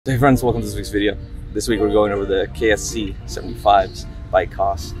Hey friends, welcome to this week's video. This week we're going over the KSC75s by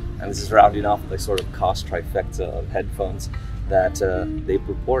KOSS, and this is rounding off the sort of KOSS trifecta of headphones that they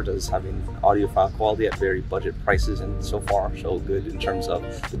purport as having audiophile quality at very budget prices, and so far so good in terms of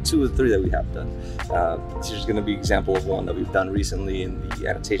the 2 or 3 that we have done. This is going to be an example of one that we've done recently in the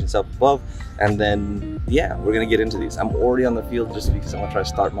annotations up above, and then yeah, we're going to get into these. I'm already on the field just because I'm going to try to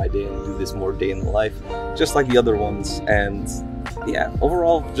start my day and do this more day in the life, just like the other ones. And yeah,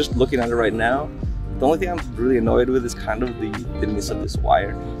 overall, just looking at it right now, the only thing I'm really annoyed with is kind of the thinness of this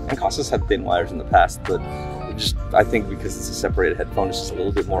wire. And KOSS has had thin wires in the past, but I think because it's a separated headphone, it's just a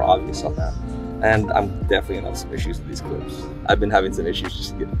little bit more obvious on that. And I'm definitely gonna have some issues with these clips. I've been having some issues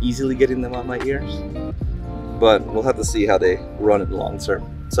just easily getting them on my ears, but we'll have to see how they run in the long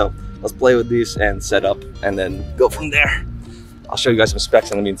term. So let's play with these and set up, and then go from there. I'll show you guys some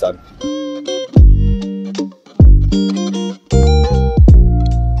specs in the meantime.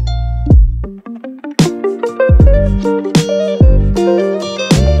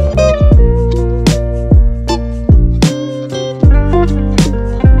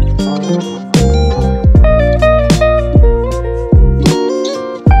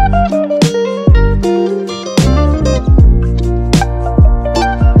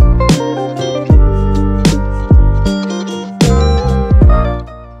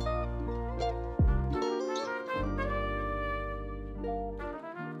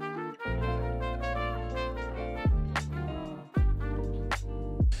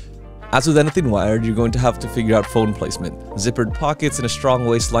 As with anything wired, you're going to have to figure out phone placement. Zippered pockets and a strong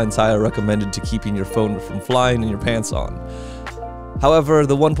waistline tie are recommended to keeping your phone from flying and your pants on. However,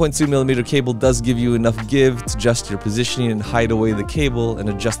 the 1.2mm cable does give you enough give to adjust your positioning and hide away the cable and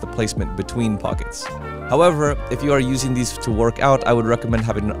adjust the placement between pockets. However, if you are using these to work out, I would recommend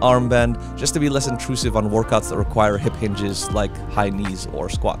having an armband just to be less intrusive on workouts that require hip hinges like high knees or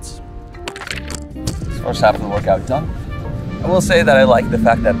squats. First half of the workout done. I will say that I like the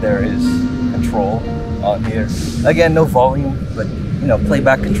fact that there is control on here. Again, no volume, but you know,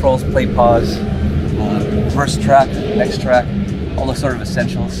 playback controls, play pause, first track, next track, all the sort of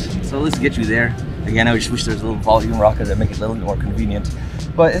essentials. So let's get you there. Again, I just wish there was a little volume rocker that make it a little bit more convenient,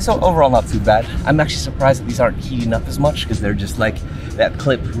 but it's overall not too bad. I'm actually surprised that these aren't heating up as much, because they're just like, that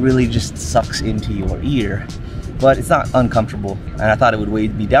clip really just sucks into your ear, but it's not uncomfortable. And I thought it would weigh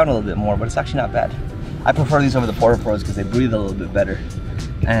me down a little bit more, but it's actually not bad. I prefer these over the Porta Pros because they breathe a little bit better,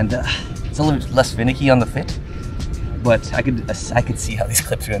 and it's a little bit less finicky on the fit. But I could see how these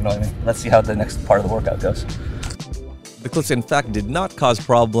clips are annoying me. Let's see how the next part of the workout goes. The clips in fact did not cause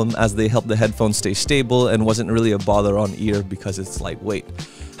problem, as they helped the headphones stay stable and wasn't really a bother on ear because it's lightweight.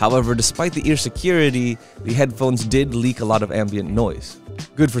 However, despite the ear security, the headphones did leak a lot of ambient noise.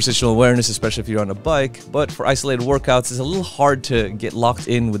 Good for situational awareness, especially if you're on a bike, but for isolated workouts, it's a little hard to get locked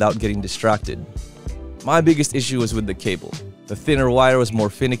in without getting distracted. My biggest issue was with the cable. The thinner wire was more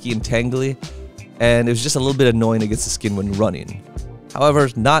finicky and tangly, and it was just a little bit annoying against the skin when running. However,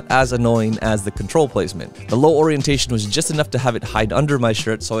 not as annoying as the control placement. The low orientation was just enough to have it hide under my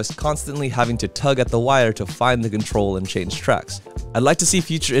shirt, so I was constantly having to tug at the wire to find the control and change tracks. I'd like to see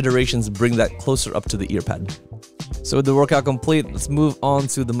future iterations bring that closer up to the ear pad. So with the workout complete, let's move on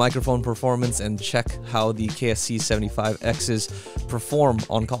to the microphone performance and check how the KSC75Xs perform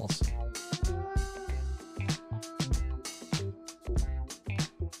on calls.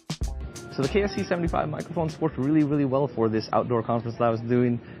 So the KSC75 microphones worked really well for this outdoor conference that I was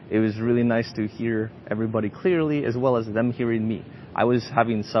doing. It was really nice to hear everybody clearly, as well as them hearing me. I was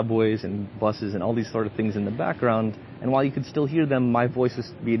having subways and buses and all these sort of things in the background, and while you could still hear them, my voice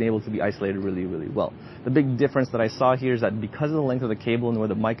was being able to be isolated really well. The big difference that I saw here is that because of the length of the cable and where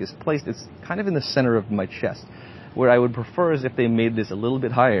the mic is placed, it's kind of in the center of my chest. Where I would prefer is if they made this a little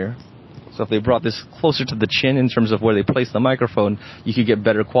bit higher. So if they brought this closer to the chin in terms of where they place the microphone, you could get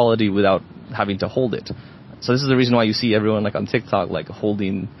better quality without having to hold it. So this is the reason why you see everyone like on TikTok like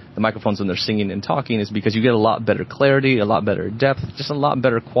holding the microphones when they're singing and talking, is because you get a lot better clarity, a lot better depth, just a lot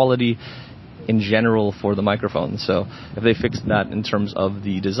better quality in general for the microphone. So if they fixed that in terms of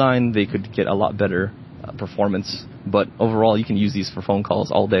the design, they could get a lot better performance. But overall, you can use these for phone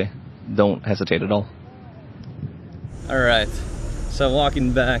calls all day. Don't hesitate at all. All right, so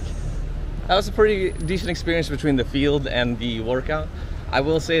walking back. That was a pretty decent experience between the field and the workout. I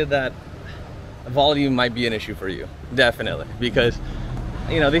will say that volume might be an issue for you, definitely, because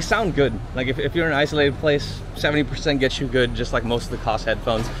you know, they sound good. Like if you're in an isolated place, 70% gets you good, just like most of the KOSS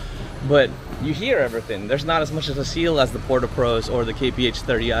headphones, but you hear everything. There's not as much of a seal as the Porta Pros or the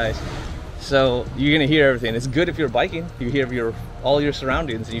KPH30Is, so you're gonna hear everything. It's good if you're biking, you hear all your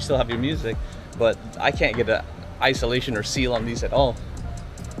surroundings and you still have your music, but I can't get an isolation or seal on these at all.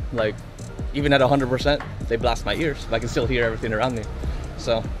 Like, even at 100%, they blast my ears. I can still hear everything around me.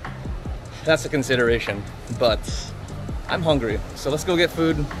 So that's a consideration, but I'm hungry. So let's go get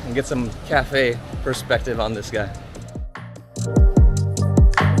food and get some cafe perspective on this guy.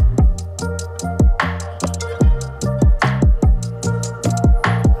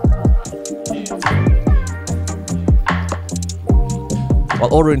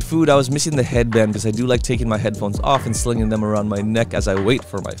 While ordering food, I was missing the headband because I do like taking my headphones off and slinging them around my neck as I wait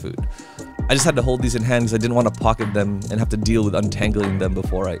for my food. I just had to hold these in hand because I didn't want to pocket them and have to deal with untangling them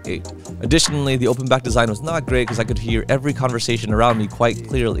before I ate. Additionally, the open back design was not great because I could hear every conversation around me quite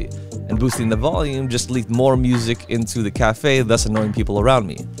clearly, and boosting the volume just leaked more music into the cafe, thus annoying people around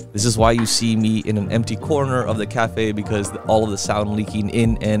me. This is why you see me in an empty corner of the cafe, because all of the sound leaking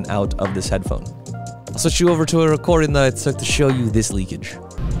in and out of this headphone. I'll switch you over to a recording that I took to show you this leakage.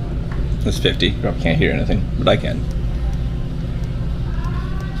 It's 50. You probably can't hear anything, but I can.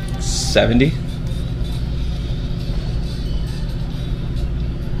 70.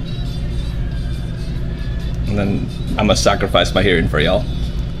 And then I'm gonna sacrifice my hearing for y'all.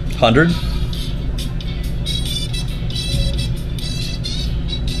 100.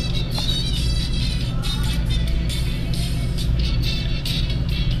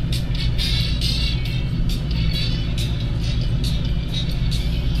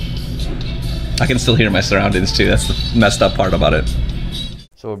 I can still hear my surroundings too. That's the messed up part about it.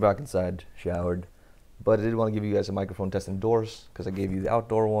 So we're back inside, showered, but I did want to give you guys a microphone test indoors because I gave you the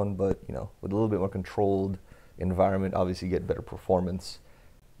outdoor one, but you know, with a little bit more controlled environment, obviously you get better performance.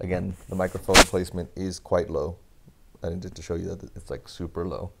 Again, the microphone placement is quite low. And just to show you that it's like super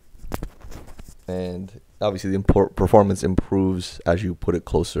low. And obviously the performance improves as you put it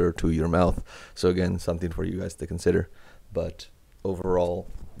closer to your mouth. So again, something for you guys to consider. But overall,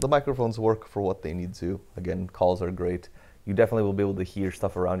 the microphones work for what they need to. Again, calls are great. You definitely will be able to hear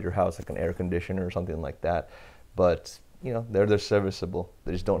stuff around your house, like an air conditioner or something like that. But, you know, they're serviceable.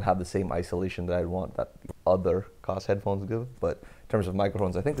 They just don't have the same isolation that I'd want that other KOSS headphones give. But in terms of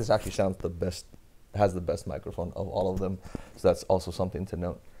microphones, I think this actually sounds the best, has the best microphone of all of them. So that's also something to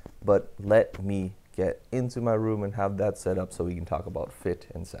note. But let me get into my room and have that set up so we can talk about fit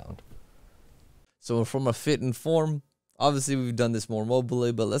and sound. So from a fit and form, obviously, we've done this more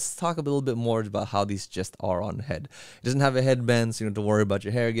mobily, but let's talk a little bit more about how these just are on head. It doesn't have a headband, so you don't have to worry about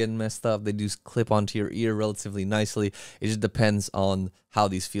your hair getting messed up. They do clip onto your ear relatively nicely. It just depends on how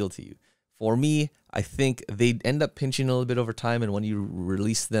these feel to you. For me, I think they end up pinching a little bit over time, and when you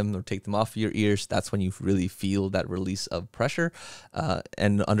release them or take them off your ears, that's when you really feel that release of pressure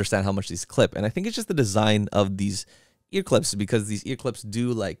and understand how much these clip. And I think it's just the design of these ear clips, because these ear clips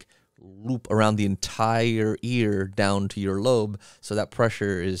do like loop around the entire ear down to your lobe, so that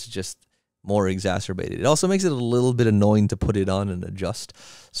pressure is just more exacerbated. It also makes it a little bit annoying to put it on and adjust.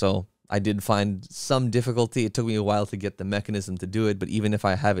 So I did find some difficulty. It took me a while to get the mechanism to do it, but even if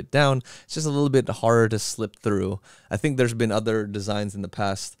I have it down, it's just a little bit harder to slip through. I think there's been other designs in the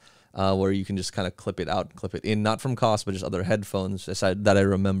past where you can just kind of clip it out and clip it in, not from KOSS, but just other headphones that I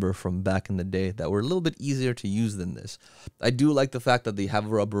remember from back in the day that were a little bit easier to use than this. I do like the fact that they have a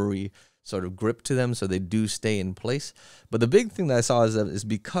rubbery sort of grip to them, so they do stay in place. But the big thing that I saw is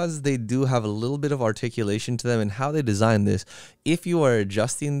because they do have a little bit of articulation to them and how they design this, if you are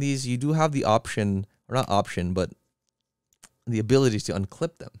adjusting these, you do have the option, or not option, but the ability to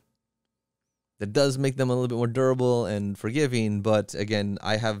unclip them. That does make them a little bit more durable and forgiving, but again,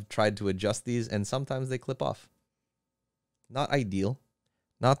 I have tried to adjust these, and sometimes they clip off. Not ideal,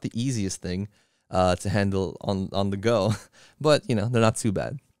 not the easiest thing to handle on the go, but you know, they're not too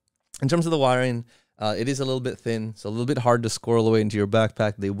bad. In terms of the wiring, it is a little bit thin, so a little bit hard to squirrel away into your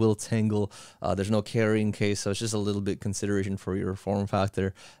backpack. They will tangle. There's no carrying case, so it's just a little bit consideration for your form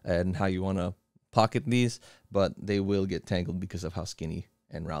factor and how you want to pocket these, but they will get tangled because of how skinny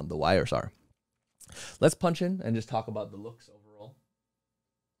and round the wires are. Let's punch in and just talk about the looks overall.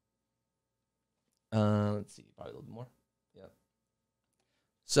 Let's see, probably a little bit more. Yeah.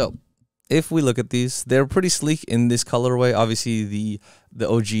 So if we look at these, they're pretty sleek in this colorway. Obviously, the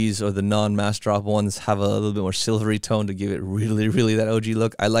OGs or the non-mass drop ones have a little bit more silvery tone to give it really that OG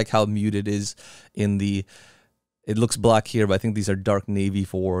look. I like how muted it is in the, it looks black here, but I think these are dark navy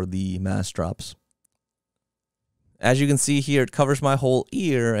for the mass drops. As you can see here, it covers my whole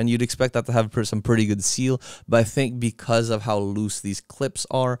ear, and you'd expect that to have some pretty good seal, but I think because of how loose these clips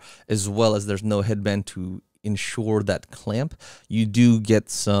are, as well as there's no headband to ensure that clamp, you do get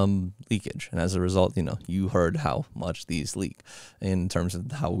some leakage. And as a result, you know, you heard how much these leak in terms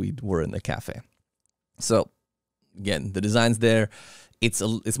of how we were in the cafe. So again, the design's there.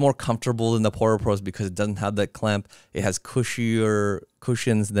 It's more comfortable than the Porta Pros because it doesn't have that clamp. It has cushier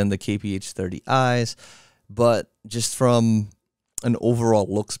cushions than the KPH30i's. But just from an overall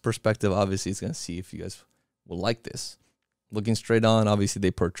looks perspective, obviously it's going to see if you guys will like this. Looking straight on, obviously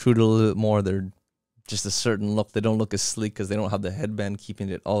they protrude a little bit more. They're just a certain look. They don't look as sleek because they don't have the headband keeping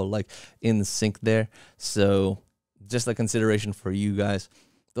it all like in sync there. So just a consideration for you guys.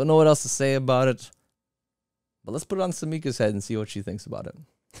 Don't know what else to say about it, but let's put it on Samika's head and see what she thinks about it.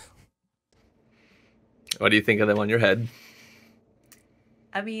 What do you think of them on your head?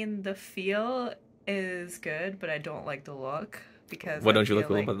 I mean, the feel is good, but I don't like the look because What don't you like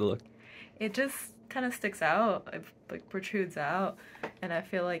about the look? It just kind of sticks out, it like protrudes out, and I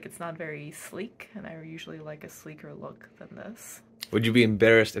feel like it's not very sleek, and I usually like a sleeker look than this. Would you be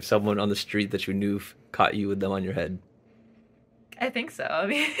embarrassed if someone on the street that you knew caught you with them on your head? I think so. I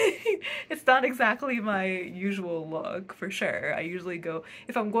mean, it's not exactly my usual look, for sure. I usually go,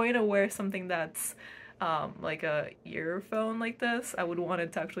 if I'm going to wear something that's like a earphone like this, I would want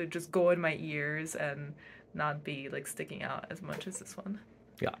it to actually just go in my ears and not be like sticking out as much as this one.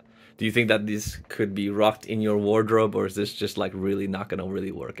 Yeah. Do you think that this could be rocked in your wardrobe, or is this just like really not gonna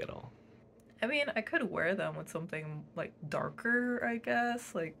really work at all? I mean, I could wear them with something like darker, I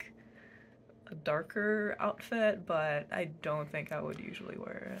guess, like a darker outfit, but I don't think I would usually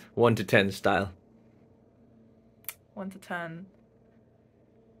wear it. 1 to 10 style. 1 to 10.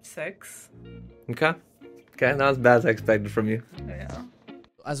 6. Okay. Okay, not as bad as I expected from you. Yeah.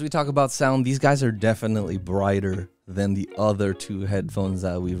 As we talk about sound, these guys are definitely brighter than the other two headphones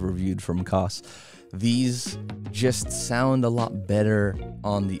that we've reviewed from KOSS. These just sound a lot better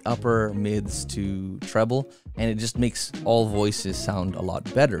on the upper, mids to treble, and it just makes all voices sound a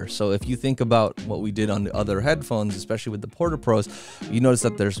lot better. So if you think about what we did on the other headphones, especially with the Porta Pros, you notice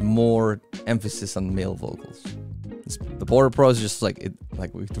that there's more emphasis on male vocals. The Porta Pro is just like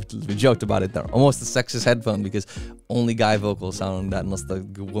we joked about it. They're almost a sexist headphone because only guy vocals sound on that unless the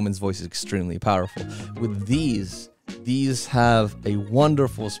woman's voice is extremely powerful. With these have a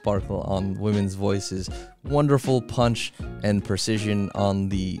wonderful sparkle on women's voices, wonderful punch and precision on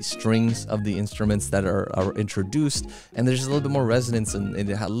the strings of the instruments that are introduced, and there's just a little bit more resonance and it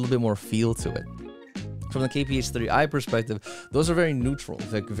has a little bit more feel to it. From the KPH30i perspective, those are very neutral,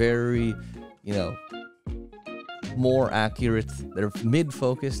 like very, more accurate. They're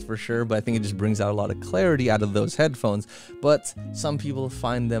mid-focused for sure, but I think it just brings out a lot of clarity out of those headphones. But some people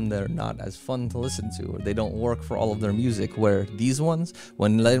find them they're not as fun to listen to, or they don't work for all of their music, where these ones,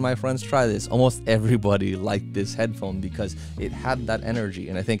 when letting my friends try this, almost everybody liked this headphone because it had that energy.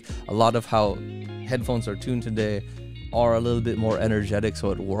 And I think a lot of how headphones are tuned today are a little bit more energetic,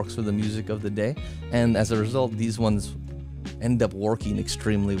 so it works with the music of the day. And as a result, these ones end up working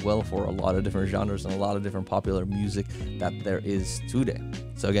extremely well for a lot of different genres and a lot of different popular music that there is today.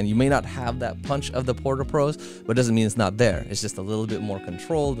 So again, you may not have that punch of the Porta Pros, but it doesn't mean it's not there. It's just a little bit more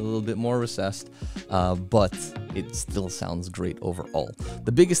controlled, a little bit more recessed, but it still sounds great overall.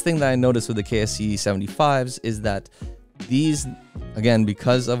 The biggest thing that I noticed with the KSC75s is that these, again,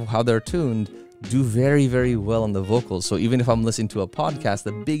 because of how they're tuned, do very, very well on the vocals. So even if I'm listening to a podcast,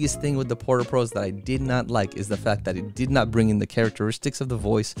 the biggest thing with the Porta Pros that I did not like is the fact that it did not bring in the characteristics of the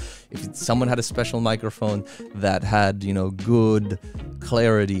voice. If someone had a special microphone that had, good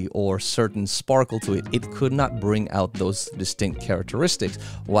clarity or certain sparkle to it, it could not bring out those distinct characteristics,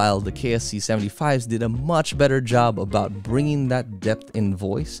 while the KSC75s did a much better job about bringing that depth in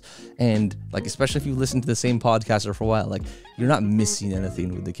voice. And especially if you listen to the same podcaster for a while, you're not missing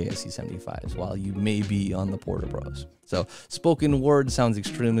anything with the KSC75s while you may be on the Porta Pros. So spoken word sounds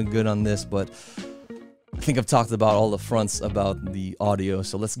extremely good on this, but I think I've talked about all the fronts about the audio.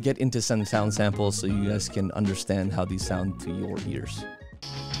 So let's get into some sound samples so you guys can understand how these sound to your ears.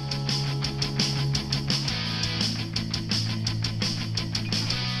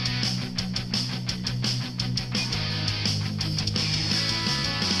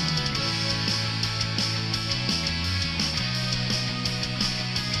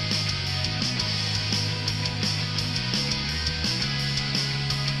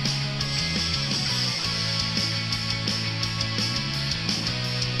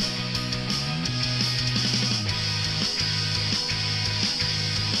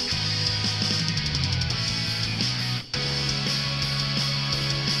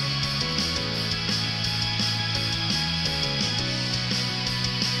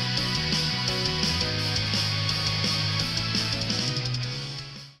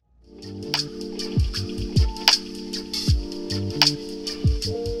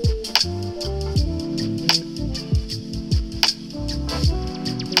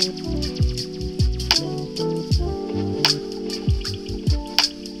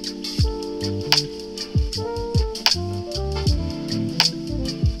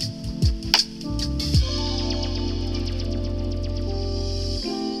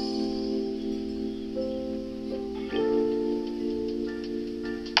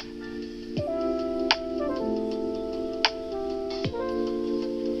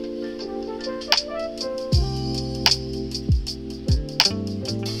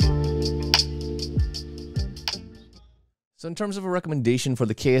 So in terms of a recommendation for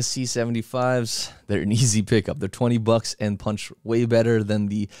the KSC75s, they're an easy pickup. They're 20 bucks and punch way better than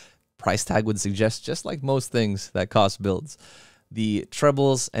the price tag would suggest, just like most things that KOSS builds. The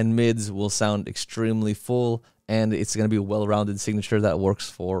trebles and mids will sound extremely full, and it's going to be a well-rounded signature that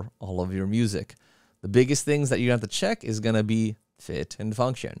works for all of your music. The biggest things that you have to check is going to be fit and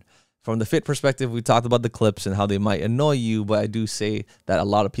function. From the fit perspective, we talked about the clips and how they might annoy you, but I do say that a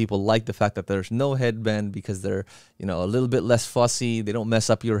lot of people like the fact that there's no headband because they're, you know, a little bit less fussy. They don't mess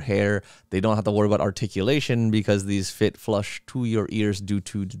up your hair. They don't have to worry about articulation because these fit flush to your ears due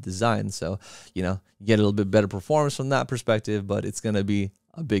to the design. So, you know, you get a little bit better performance from that perspective, but it's going to be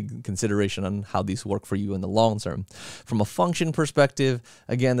a big consideration on how these work for you in the long term. From a function perspective,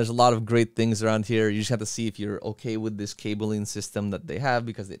 again, there's a lot of great things around here. You just have to see if you're okay with this cabling system that they have,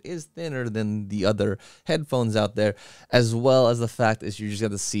 because it is thinner than the other headphones out there, as well as the fact is you just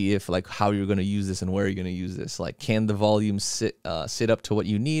have to see if, like, how you're going to use this and where you're going to use this. Like, can the volume sit up to what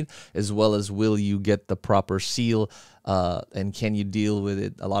you need, as well as will you get the proper seal, and can you deal with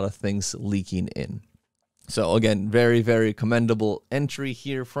it, a lot of things leaking in. So again, very, very commendable entry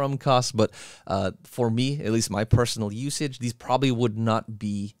here from KOSS, but for me, at least my personal usage, these probably would not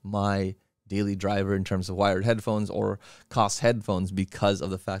be my daily driver in terms of wired headphones or KOSS headphones, because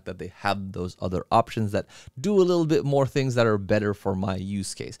of the fact that they have those other options that do a little bit more things that are better for my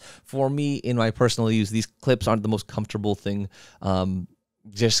use case. For me, in my personal use, these clips aren't the most comfortable thing,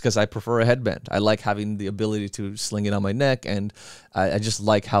 just because I prefer a headband. I like having the ability to sling it on my neck, and I just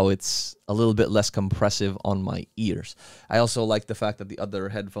like how it's a little bit less compressive on my ears. I also like the fact that the other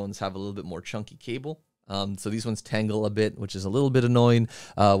headphones have a little bit more chunky cable. So these ones tangle a bit, which is a little bit annoying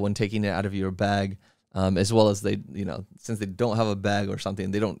when taking it out of your bag, as well as they, you know, since they don't have a bag or something,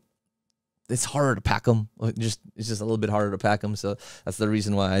 they don't, it's harder to pack them. It's just a little bit harder to pack them. So that's the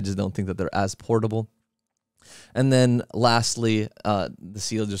reason why I just don't think that they're as portable. And then lastly, the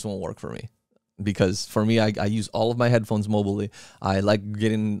seal just won't work for me, because for me, I use all of my headphones mobily. I like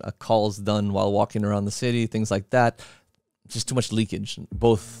getting calls done while walking around the city, things like that. Just too much leakage,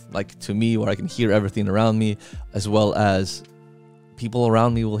 both like to me, where I can hear everything around me, as well as people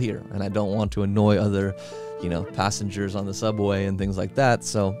around me will hear. And I don't want to annoy other, you know, passengers on the subway and things like that.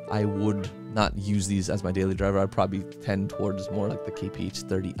 So I would not use these as my daily driver. I'd probably tend towards more like the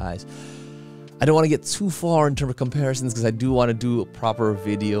KPH30Is. I don't want to get too far in terms of comparisons, because I do want to do a proper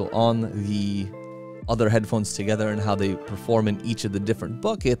video on the other headphones together and how they perform in each of the different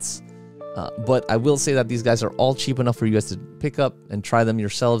buckets. But I will say that these guys are all cheap enough for you guys to pick up and try them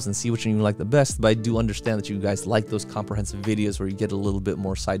yourselves and see which one you like the best. But I do understand that you guys like those comprehensive videos where you get a little bit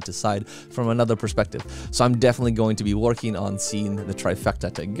more side to side from another perspective. So I'm definitely going to be working on seeing the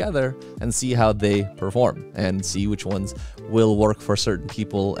Trifecta together and see how they perform and see which ones will work for certain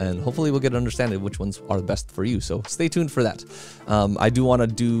people. And hopefully we'll get an understanding of which ones are the best for you. So stay tuned for that. I do want to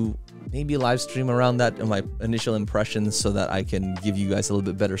do maybe a live stream around that and my initial impressions, so that I can give you guys a little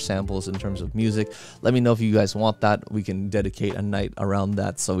bit better samples in terms of music. Let me know if you guys want that. We can dedicate a night around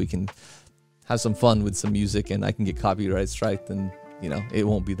that so we can have some fun with some music, and I can get copyright striked, and, you know, it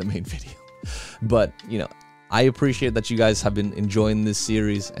won't be the main video. But, you know, I appreciate that you guys have been enjoying this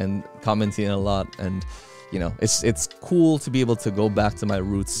series and commenting a lot, and, you know, it's cool to be able to go back to my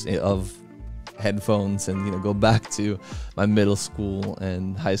roots of headphones and, you know, go back to my middle school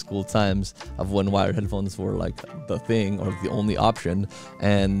and high school times of when wired headphones were like the thing or the only option,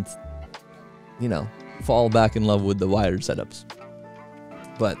 and, you know, fall back in love with the wired setups.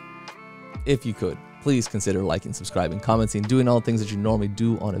 But if you could, please consider liking, subscribing, commenting, doing all the things that you normally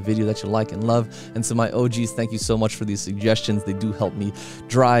do on a video that you like and love. And to my OGs, thank you so much for these suggestions. They do help me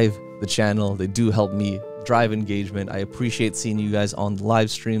drive the channel. They do help me drive engagement. I appreciate seeing you guys on live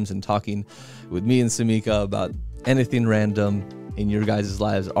streams and talking with me and Samika about anything random in your guys'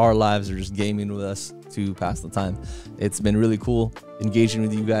 lives, our lives, or just gaming with us to pass the time. It's been really cool engaging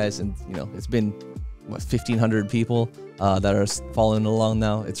with you guys, and, you know, it's been, what, 1,500 people that are following along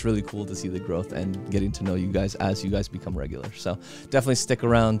now. It's really cool to see the growth and getting to know you guys as you guys become regular. So definitely stick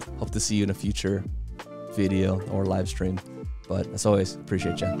around. Hope to see you in a future video or live stream. But as always,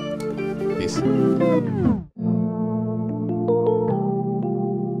 appreciate you. Peace.